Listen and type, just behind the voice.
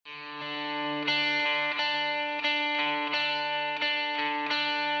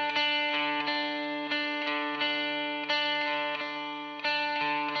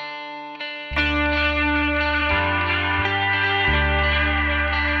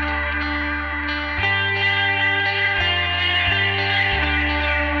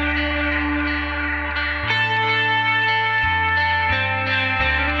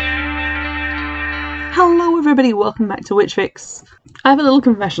everybody, welcome back to Witch Fix. I have a little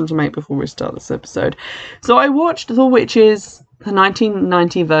confession to make before we start this episode. So I watched The Witches, the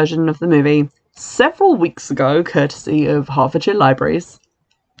 1990 version of the movie, several weeks ago, courtesy of Hertfordshire Libraries.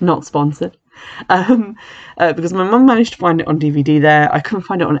 Not sponsored. Because my mum managed to find it on DVD there. I couldn't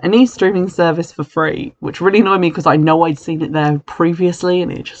find it on any streaming service for free, which really annoyed me because I know I'd seen it there previously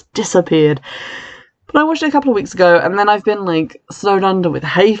and it just disappeared. But I watched it a couple of weeks ago, and then I've been snowed under with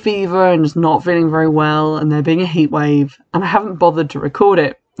hay fever and just not feeling very well, and there being a heat wave, and I haven't bothered to record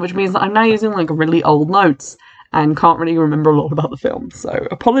it, which means that I'm now using really old notes and can't really remember a lot about the film. So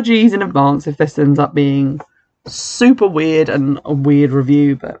apologies in advance if this ends up being super weird and a weird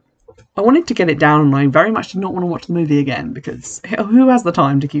review, but I wanted to get it down, and I very much did not want to watch the movie again, because who has the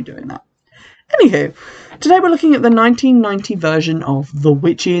time to keep doing that? Anywho, today we're looking at the 1990 version of The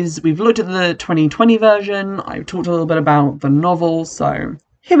Witches. We've looked at the 2020 version. I've talked a little bit about the novel, so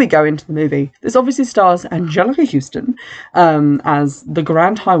here we go into the movie. This obviously stars Anjelica Huston as the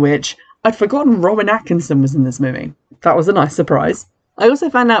Grand High Witch. I'd forgotten Rowan Atkinson was in this movie. That was a nice surprise. I also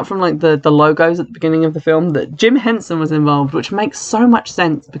found out from the logos at the beginning of the film that Jim Henson was involved, which makes so much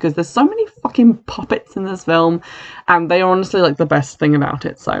sense because there's so many fucking puppets in this film, and they are honestly the best thing about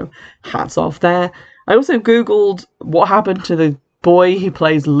it, so hats off there. I also googled what happened to the boy who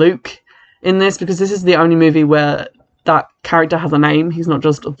plays Luke in this, because this is the only movie where that character has a name. He's not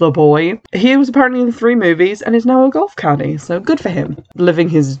just the boy. He was apparently in 3 movies and is now a golf caddy, so good for him. Living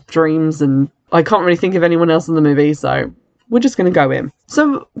his dreams, and I can't really think of anyone else in the movie, so we're just going to go in.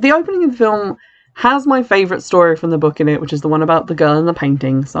 So the opening of the film has my favourite story from the book in it, which is the one about the girl in the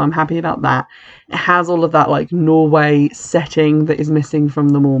painting, so I'm happy about that. It has all of that Norway setting that is missing from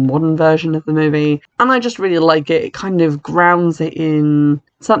the more modern version of the movie, and I just really like it. It kind of grounds it in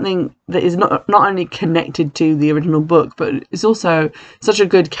something that is not only connected to the original book, but it's also such a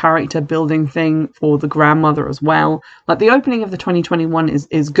good character building thing for the grandmother as well. The opening of the 2021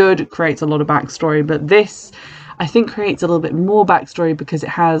 is good, it creates a lot of backstory, but this I think creates a little bit more backstory because it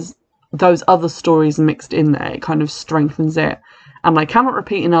has those other stories mixed in there. It kind of strengthens it. And I cannot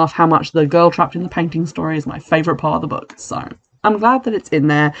repeat enough how much the girl trapped in the painting story is my favourite part of the book. So I'm glad that it's in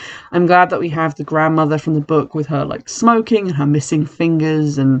there. I'm glad that we have the grandmother from the book with her smoking and her missing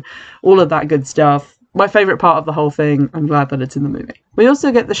fingers and all of that good stuff. My favourite part of the whole thing. I'm glad that it's in the movie. We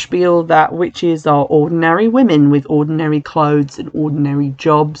also get the spiel that witches are ordinary women with ordinary clothes and ordinary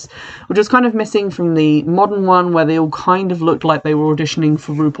jobs, which was kind of missing from the modern one where they all kind of looked like they were auditioning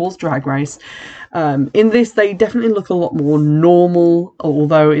for RuPaul's Drag Race. In this, they definitely look a lot more normal,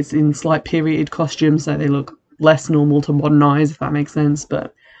 although it's in slight period costumes, so they look less normal to modern eyes, if that makes sense,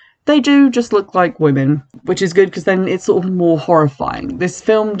 but they do just look like women, which is good because then it's sort of more horrifying. This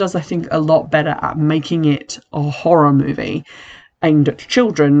film does, I think, a lot better at making it a horror movie aimed at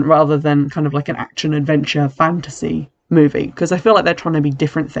children rather than kind of an action-adventure fantasy movie, because I feel like they're trying to be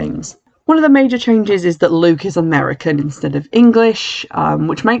different things. One of the major changes is that Luke is American instead of English,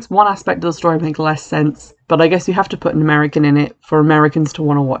 which makes one aspect of the story make less sense, but I guess you have to put an American in it for Americans to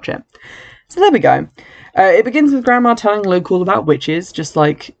want to watch it. So there we go. It begins with Grandma telling Luke all about witches, just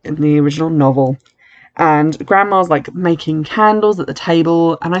like in the original novel. And Grandma's making candles at the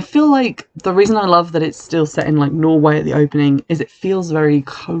table, and I feel like the reason I love that it's still set in Norway at the opening is it feels very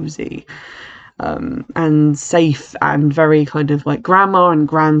cozy and safe and very kind of grandma and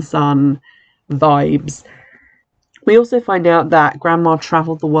grandson vibes. We also find out that Grandma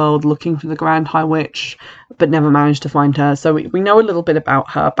travelled the world looking for the Grand High Witch, but never managed to find her. So we know a little bit about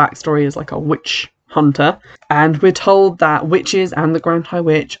her backstory as a witch hunter, and we're told that witches and the Grand High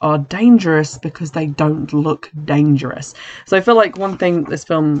Witch are dangerous because they don't look dangerous. So I feel like one thing this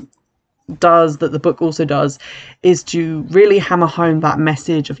film does that the book also does is to really hammer home that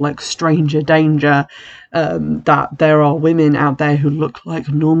message of stranger danger, that there are women out there who look like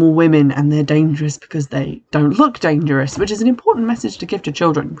normal women and they're dangerous because they don't look dangerous, which is an important message to give to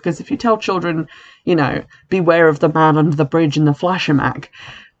children, because if you tell children, beware of the man under the bridge in the Flashomac,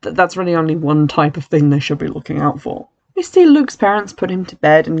 that's really only one type of thing they should be looking out for. We see Luke's parents put him to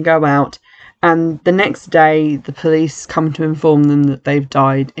bed and go out, and the next day the police come to inform them that they've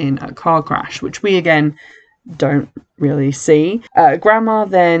died in a car crash, which we again don't really see. Grandma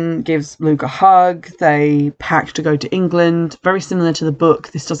then gives Luke a hug. They pack to go to England. Very similar to the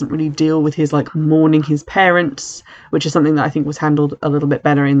book, this doesn't really deal with his mourning his parents, which is something that I think was handled a little bit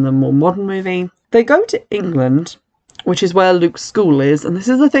better in the more modern movie. They go to England, which is where Luke's school is, and this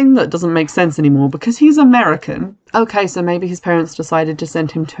is the thing that doesn't make sense anymore because he's American. Okay, so maybe his parents decided to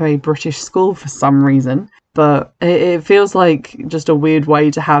send him to a British school for some reason, but it feels like just a weird way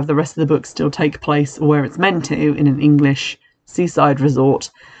to have the rest of the book still take place where it's meant to, in an English seaside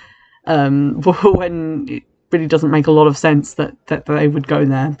resort, when really doesn't make a lot of sense that they would go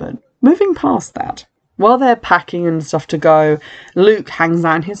there. But moving past that, while they're packing and stuff to go, Luke hangs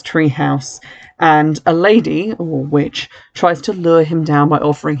out in his treehouse, and a lady, or witch, tries to lure him down by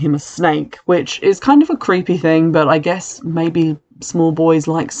offering him a snake, which is kind of a creepy thing, but I guess maybe small boys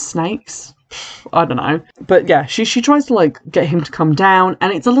like snakes. I don't know. But yeah, she tries to like get him to come down,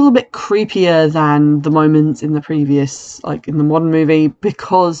 and it's a little bit creepier than the moments in the previous, like in the modern movie,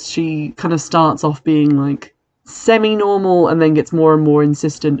 because she kind of starts off being like semi-normal and then gets more and more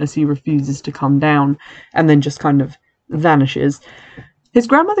insistent as he refuses to come down, and then just kind of vanishes. His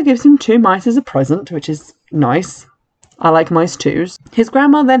grandmother gives him 2 mice as a present, which is nice. I like mice too. His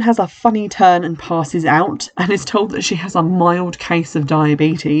grandma then has a funny turn and passes out, and is told that she has a mild case of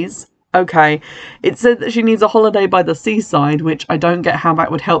diabetes. Okay, it said that she needs a holiday by the seaside, which I don't get how that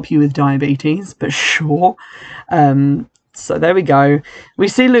would help you with diabetes, but sure. So there we go. We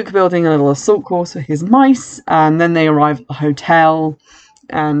see Luke building a little assault course for his mice, and then they arrive at the hotel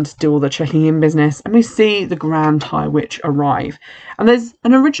and do all the checking in business, and we see the Grand High Witch arrive. And there's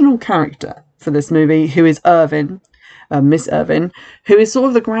an original character for this movie who is Irvin, Miss Irvin, who is sort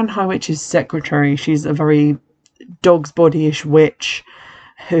of the Grand High Witch's secretary. She's a very dog's body-ish witch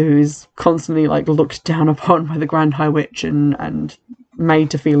who's constantly like looked down upon by the Grand High Witch and made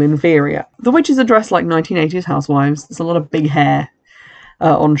to feel inferior. The witches are dressed like 1980s housewives. There's a lot of big hair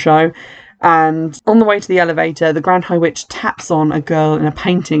on show. And on the way to the elevator, the Grand High Witch taps on a girl in a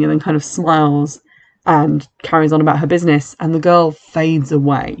painting and then kind of smiles and carries on about her business, and the girl fades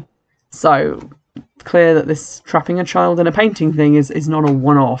away. So it's clear that this trapping a child in a painting thing is not a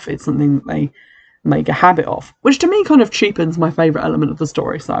one-off. It's something that they make a habit of, which to me kind of cheapens my favourite element of the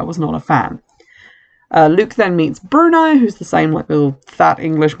story, so I was not a fan. Luke then meets Bruno, who's the same like little fat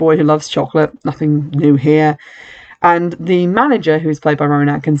English boy who loves chocolate. Nothing new here. And the manager, who's played by Rowan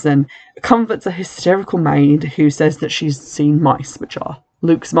Atkinson, comforts a hysterical maid who says that she's seen mice, which are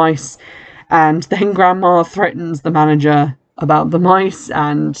Luke's mice. And then Grandma threatens the manager about the mice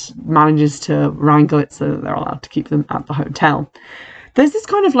and manages to wrangle it so that they're allowed to keep them at the hotel. There's this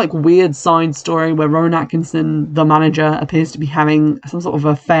kind of like weird side story where Rowan Atkinson, the manager, appears to be having some sort of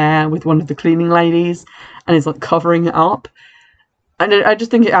affair with one of the cleaning ladies and is like covering it up. And I just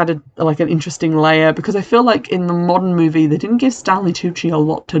think it added like an interesting layer, because I feel like in the modern movie they didn't give Stanley Tucci a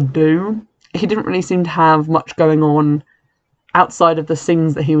lot to do. He didn't really seem to have much going on outside of the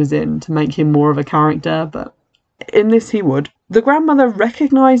scenes that he was in to make him more of a character, but in this he would. The grandmother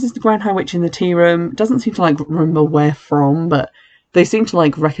recognises the Grand High Witch in the tea room, doesn't seem to like remember where from, but they seem to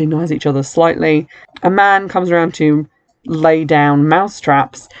like recognise each other slightly. A man comes around to lay down mouse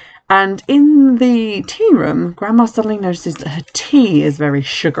traps, and in the tea room, Grandma suddenly notices that her tea is very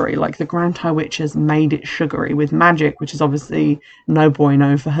sugary, like the Grand High Witch has made it sugary with magic, which is obviously no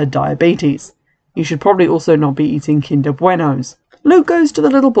bueno for her diabetes. You should probably also not be eating Kinder Buenos. Luke goes to the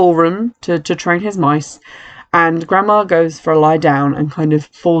little ballroom to train his mice, and Grandma goes for a lie down and kind of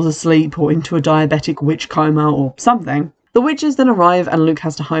falls asleep or into a diabetic witch coma or something. The witches then arrive and Luke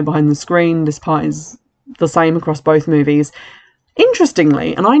has to hide behind the screen. This part is the same across both movies.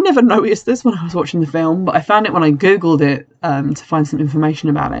 Interestingly, and I never noticed this when I was watching the film, but I found it when I googled it to find some information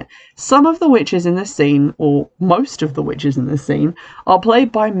about it. Some of the witches in this scene, or most of the witches in this scene, are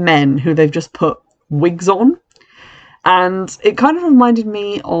played by men who they've just put wigs on. And it kind of reminded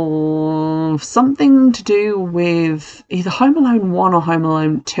me of something to do with either Home Alone 1 or Home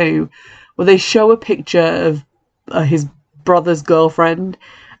Alone 2, where they show a picture of his brother's girlfriend,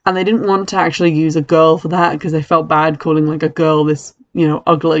 and they didn't want to actually use a girl for that because they felt bad calling like a girl this, you know,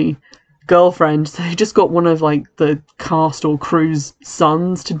 ugly girlfriend. So they just got one of like the cast or crew's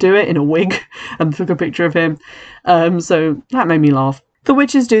sons to do it in a wig and took a picture of him. So that made me laugh. The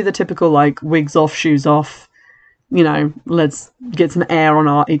witches do the typical like wigs off, shoes off, you know, let's get some air on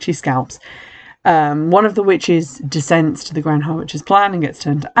our itchy scalps. One of the witches dissents to the Grand High Witch's plan and gets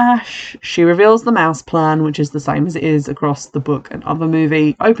turned to ash. She reveals the mouse plan, which is the same as it is across the book and other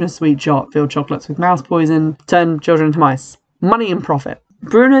movie. Open a sweet shop, fill chocolates with mouse poison, turn children into mice. Money and profit.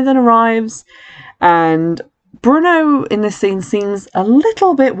 Bruno then arrives, and Bruno in this scene seems a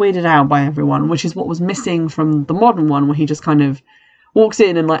little bit weirded out by everyone, which is what was missing from the modern one, where he just kind of walks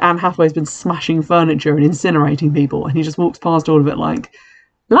in and like Anne Hathaway's been smashing furniture and incinerating people, and he just walks past all of it like,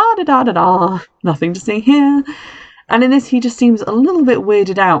 la-da-da-da-da, nothing to see here. And in this, he just seems a little bit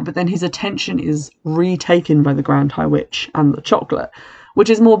weirded out, but then his attention is retaken by the Grand High Witch and the chocolate, which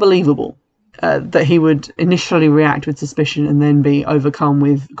is more believable, that he would initially react with suspicion and then be overcome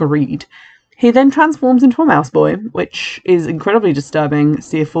with greed. He then transforms into a mouse boy, which is incredibly disturbing.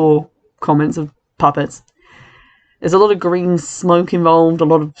 See 4 comments of puppets. There's a lot of green smoke involved, a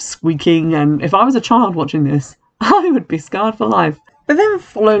lot of squeaking, and if I was a child watching this, I would be scarred for life. They then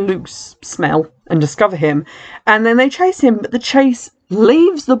follow Luke's smell and discover him, and then they chase him, but the chase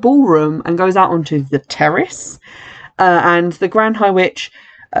leaves the ballroom and goes out onto the terrace, and the Grand High Witch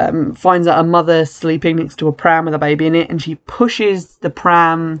finds out a mother sleeping next to a pram with a baby in it, and she pushes the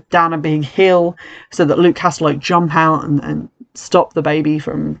pram down a big hill so that Luke has to like jump out and stop the baby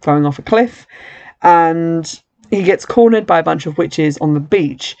from going off a cliff, and he gets cornered by a bunch of witches on the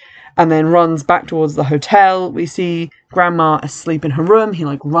beach and then runs back towards the hotel. We see Grandma asleep in her room. He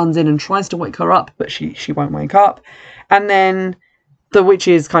like runs in and tries to wake her up, but she won't wake up. And then the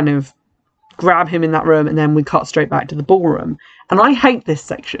witches kind of grab him in that room, and then we cut straight back to the ballroom. And I hate this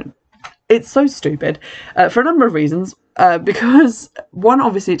section. It's so stupid for a number of reasons. Because one,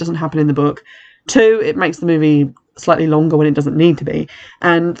 obviously it doesn't happen in the book. Two, it makes the movie slightly longer when it doesn't need to be.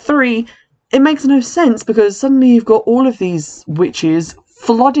 And three, it makes no sense because suddenly you've got all of these witches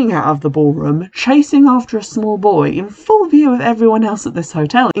flooding out of the ballroom, chasing after a small boy in full view of everyone else at this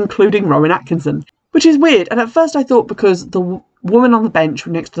hotel, including Rowan Atkinson. Which is weird. And at first I thought because the woman on the bench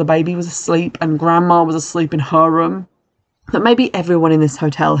next to the baby was asleep and Grandma was asleep in her room, that maybe everyone in this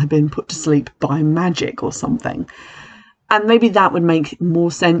hotel had been put to sleep by magic or something. And maybe that would make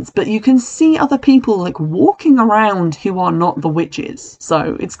more sense, but you can see other people like walking around who are not the witches.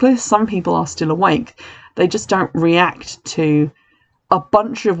 So it's clear some people are still awake. They just don't react to a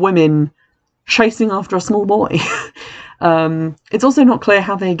bunch of women chasing after a small boy. It's also not clear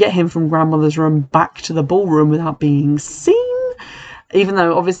how they get him from Grandmother's room back to the ballroom without being seen, even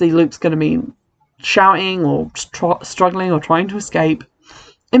though obviously Luke's going to be shouting or struggling or trying to escape.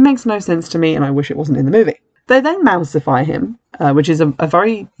 It makes no sense to me, and I wish it wasn't in the movie. They then mousify him, which is a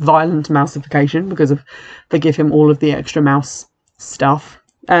very violent mousification because they give him all of the extra mouse stuff.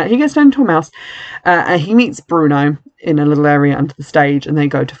 He gets turned into a mouse. He meets Bruno in a little area under the stage, and they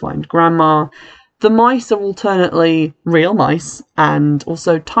go to find Grandma. The mice are alternately real mice and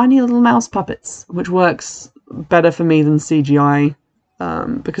also tiny little mouse puppets, which works better for me than CGI,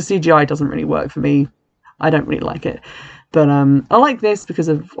 because CGI doesn't really work for me. I don't really like it. But I like this because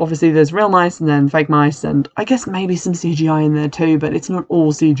of, obviously there's real mice and then fake mice, and I guess maybe some CGI in there too, but it's not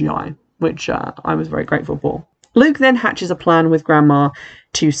all CGI, which I was very grateful for. Luke then hatches a plan with Grandma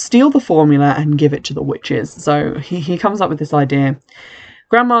to steal the formula and give it to the witches. So he comes up with this idea.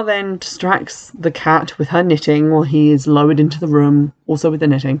 Grandma then distracts the cat with her knitting while he is lowered into the room, also with the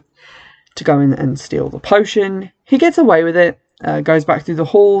knitting, to go in and steal the potion. He gets away with it, goes back through the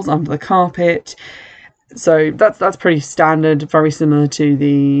halls, under the carpet. So that's pretty standard, very similar to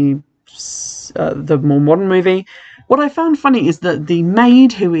the more modern movie. What I found funny is that the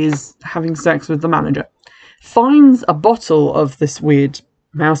maid who is having sex with the manager finds a bottle of this weird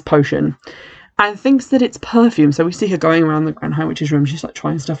mouse potion and thinks that it's perfume. So we see her going around the Grand High Witch's room, she's like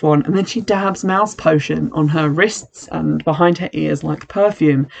trying stuff on, and then she dabs mouse potion on her wrists and behind her ears like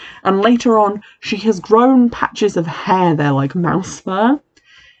perfume. And later on, she has grown patches of hair there like mouse fur.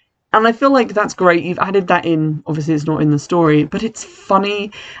 And I feel like that's great. You've added that in. Obviously, it's not in the story, but it's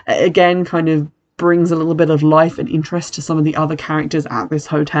funny. Again, kind of brings a little bit of life and interest to some of the other characters at this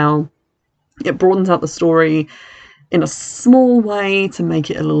hotel. It broadens out the story in a small way to make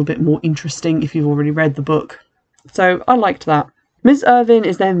it a little bit more interesting if you've already read the book. So I liked that. Miss Irvin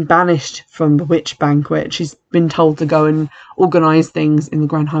is then banished from the witch banquet. She's been told to go and organise things in the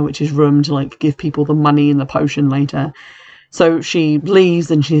Grand High Witch's room to like give people the money and the potion later. So she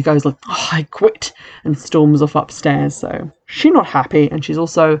leaves and she goes like, oh, I quit, and storms off upstairs. So she's not happy, and she's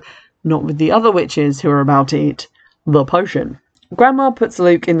also not with the other witches who are about to eat the potion. Grandma puts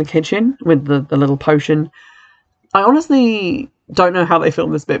Luke in the kitchen with the little potion. I honestly don't know how they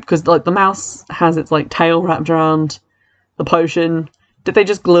filmed this bit because like the mouse has its like tail wrapped around the potion. Did they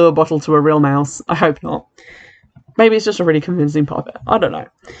just glue a bottle to a real mouse? I hope not. Maybe it's just a really convincing puppet. I don't know.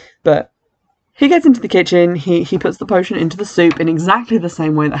 But he gets into the kitchen, he puts the potion into the soup in exactly the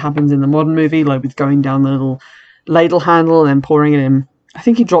same way that happens in the modern movie, like with going down the little ladle handle and then pouring it in. I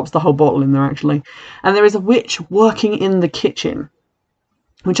think he drops the whole bottle in there, actually. And there is a witch working in the kitchen,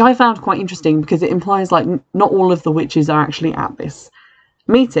 which I found quite interesting because it implies, like, not all of the witches are actually at this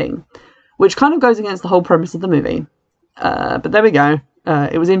meeting, which kind of goes against the whole premise of the movie. But there we go.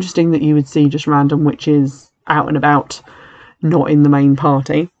 It was interesting that you would see just random witches out and about, not in the main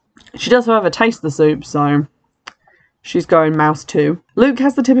party. She does, however, taste the soup, so she's going mouse too. Luke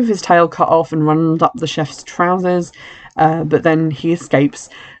has the tip of his tail cut off and runs up the chef's trousers, but then he escapes.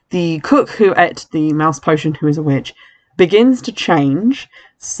 The cook who ate the mouse potion, who is a witch, begins to change,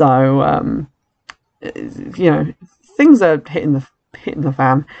 so, you know, things are hitting the hitting the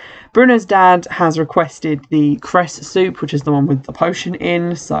fan. Bruno's dad has requested the cress soup, which is the one with the potion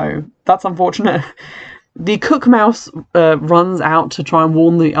in, so that's unfortunate. The cook mouse runs out to try and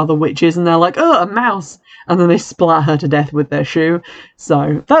warn the other witches, and they're like, oh, a mouse! And then they splat her to death with their shoe.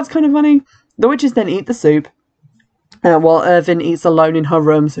 So that's kind of funny. The witches then eat the soup, while Irvin eats alone in her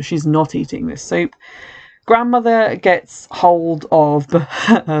room, so she's not eating this soup. Grandmother gets hold of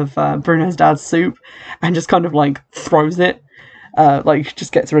Bruno's dad's soup and just kind of like throws it,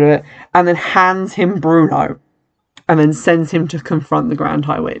 just gets rid of it, and then hands him Bruno, and then sends him to confront the Grand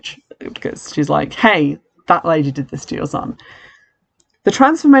High Witch, because she's like, hey, that lady did this to your son. The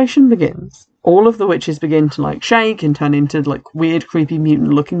transformation begins. All of the witches begin to like shake and turn into like weird, creepy,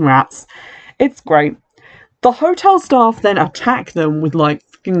 mutant looking rats. It's great. The hotel staff then attack them with like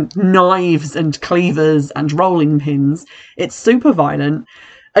knives and cleavers and rolling pins. It's super violent.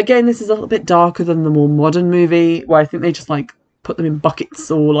 Again, this is a little bit darker than the more modern movie, where I think they just like put them in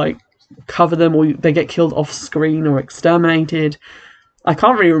buckets or like cover them, or they get killed off screen or exterminated. I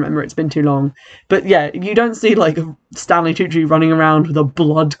can't really remember, it's been too long. But yeah, you don't see like Stanley Tucci running around with a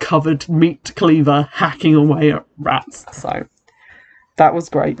blood-covered meat cleaver hacking away at rats. So that was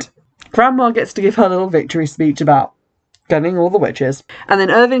great. Grandma gets to give her little victory speech about getting all the witches. And then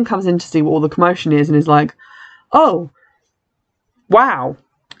Irvin comes in to see what all the commotion is and is like, oh, wow.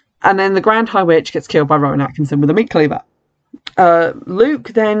 And then the Grand High Witch gets killed by Rowan Atkinson with a meat cleaver. Luke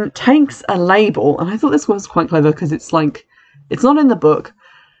then takes a label, and I thought this was quite clever because it's like, it's not in the book,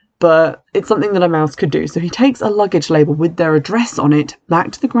 but it's something that a mouse could do. So he takes a luggage label with their address on it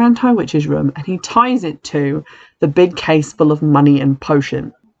back to the Grand High Witch's room, and he ties it to the big case full of money and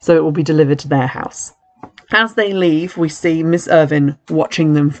potion, so it will be delivered to their house. As they leave, we see Miss Irvin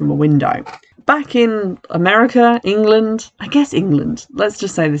watching them from a window. Back in America, England, I guess England, let's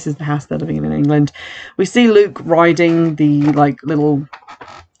just say this is the house they're living in England, we see Luke riding the like little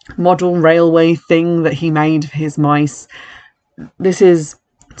model railway thing that he made for his mice. This is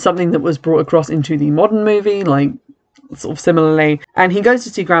something that was brought across into the modern movie, like sort of similarly. And he goes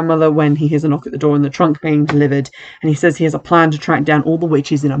to see Grandmother when he hears a knock at the door and the trunk being delivered. And he says he has a plan to track down all the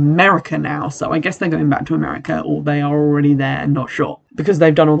witches in America now. So I guess they're going back to America, or they are already there and not sure, because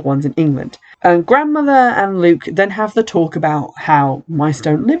they've done all the ones in England. And Grandmother and Luke then have the talk about how mice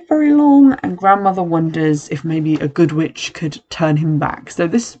don't live very long. And Grandmother wonders if maybe a good witch could turn him back. So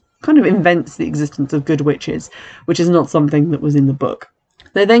this kind of invents the existence of good witches, which is not something that was in the book.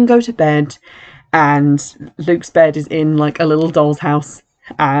 They then go to bed, and Luke's bed is in like a little doll's house,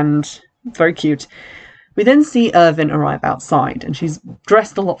 and very cute. We then see Irvin arrive outside, and she's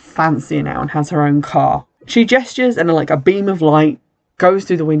dressed a lot fancier now and has her own car. She gestures, and like a beam of light goes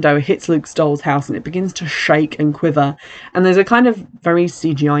through the window, hits Luke's doll's house, and it begins to shake and quiver. And there's a kind of very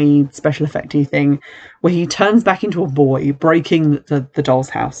CGI special effecty thing where he turns back into a boy, breaking the doll's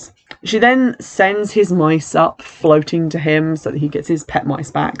house. She then sends his mice up, floating to him, so that he gets his pet mice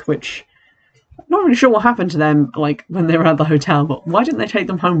back, which I'm not really sure what happened to them, like, when they were at the hotel, but why didn't they take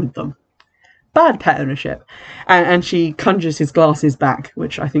them home with them? Bad pet ownership. And she conjures his glasses back,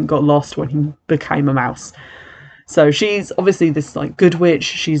 which I think got lost when he became a mouse. So she's obviously this like good witch.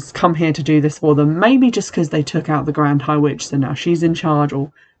 She's come here to do this for them. Maybe just because they took out the Grand High Witch, so now she's in charge,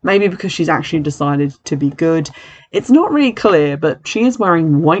 or maybe because she's actually decided to be good. It's not really clear, but she is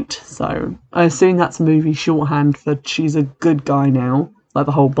wearing white, so I assume that's movie shorthand for she's a good guy now, like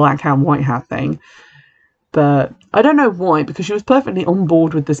the whole black hat, white hat thing. But I don't know why, because she was perfectly on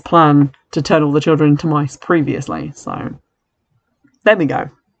board with this plan to turn all the children into mice previously, so there we go.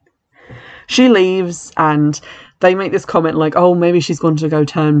 She leaves, and they make this comment like, oh, maybe she's going to go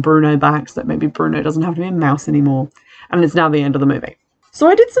turn Bruno back, so that maybe Bruno doesn't have to be a mouse anymore. And it's now the end of the movie. So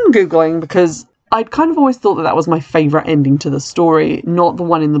I did some Googling, because I'd kind of always thought that was my favourite ending to the story, not the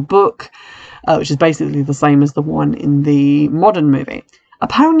one in the book, which is basically the same as the one in the modern movie.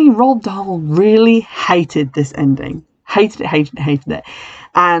 Apparently Roald Dahl really hated this ending. Hated it.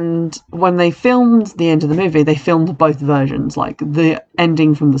 And when they filmed the end of the movie, they filmed both versions. Like the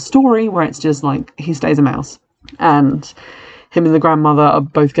ending from the story, where it's just like he stays a mouse, and him and the grandmother are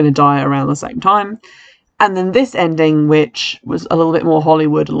both going to die around the same time. And then this ending, which was a little bit more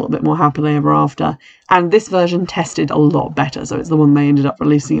Hollywood, a little bit more happily ever after. And this version tested a lot better, so it's the one they ended up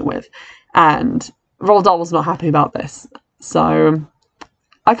releasing it with. And Roald Dahl was not happy about this. So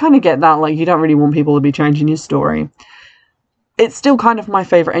I kind of get that, like, you don't really want people to be changing your story. It's still kind of my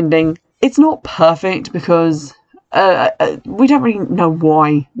favourite ending. It's not perfect because we don't really know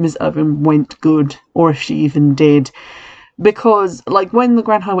why Miss Irvin went good, or if she even did. Because, like, when the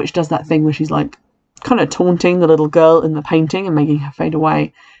Grand High Witch does that thing where she's, like, kind of taunting the little girl in the painting and making her fade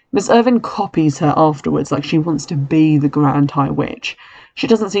away, Miss Irvin copies her afterwards, like she wants to be the Grand High Witch. She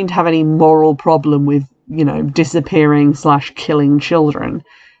doesn't seem to have any moral problem with, disappearing / killing children.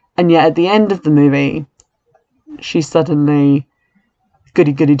 And yet at the end of the movie, she's suddenly,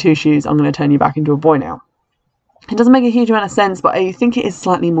 goody goody two shoes, I'm going to turn you back into a boy now. It doesn't make a huge amount of sense, but I think it is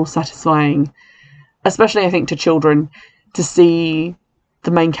slightly more satisfying, especially I think to children, to see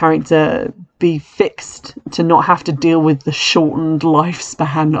the main character be fixed to not have to deal with the shortened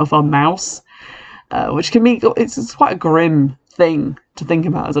lifespan of a mouse, which can be, it's quite a grim thing to think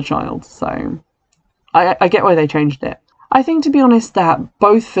about as a child. So I get why they changed it. I think, to be honest, that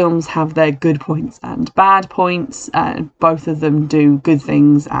both films have their good points and bad points, and both of them do good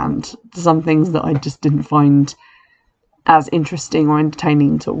things and some things that I just didn't find as interesting or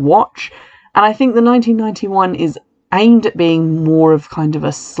entertaining to watch. And I think the 1991 is aimed at being more of kind of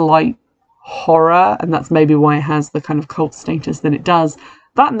a slight horror, and that's maybe why it has the kind of cult status that it does.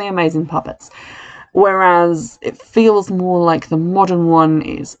 That and The Amazing Puppets. Whereas it feels more like the modern one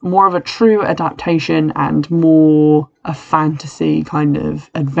is more of a true adaptation and more a fantasy kind of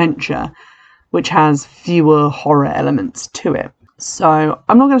adventure, which has fewer horror elements to it. So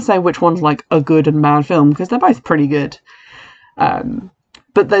I'm not going to say which one's like a good and bad film, because they're both pretty good.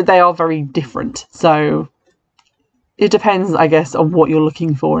 But they are very different. So it depends, I guess, on what you're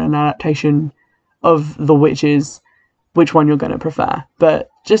looking for in an adaptation of The Witches, which one you're going to prefer. But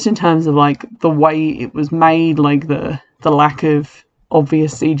just in terms of like the way it was made, like the lack of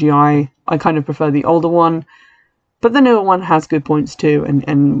obvious CGI, I kind of prefer the older one. But the newer one has good points too,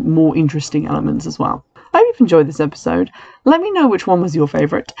 and more interesting elements as well. I hope you've enjoyed this episode. Let me know which one was your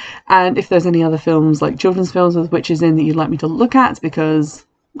favourite, and if there's any other films, like children's films with witches in, that you'd like me to look at, because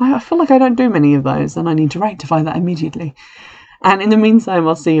I feel like I don't do many of those, and I need to rectify that immediately. And in the meantime,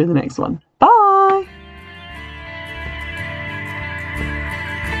 I'll see you in the next one.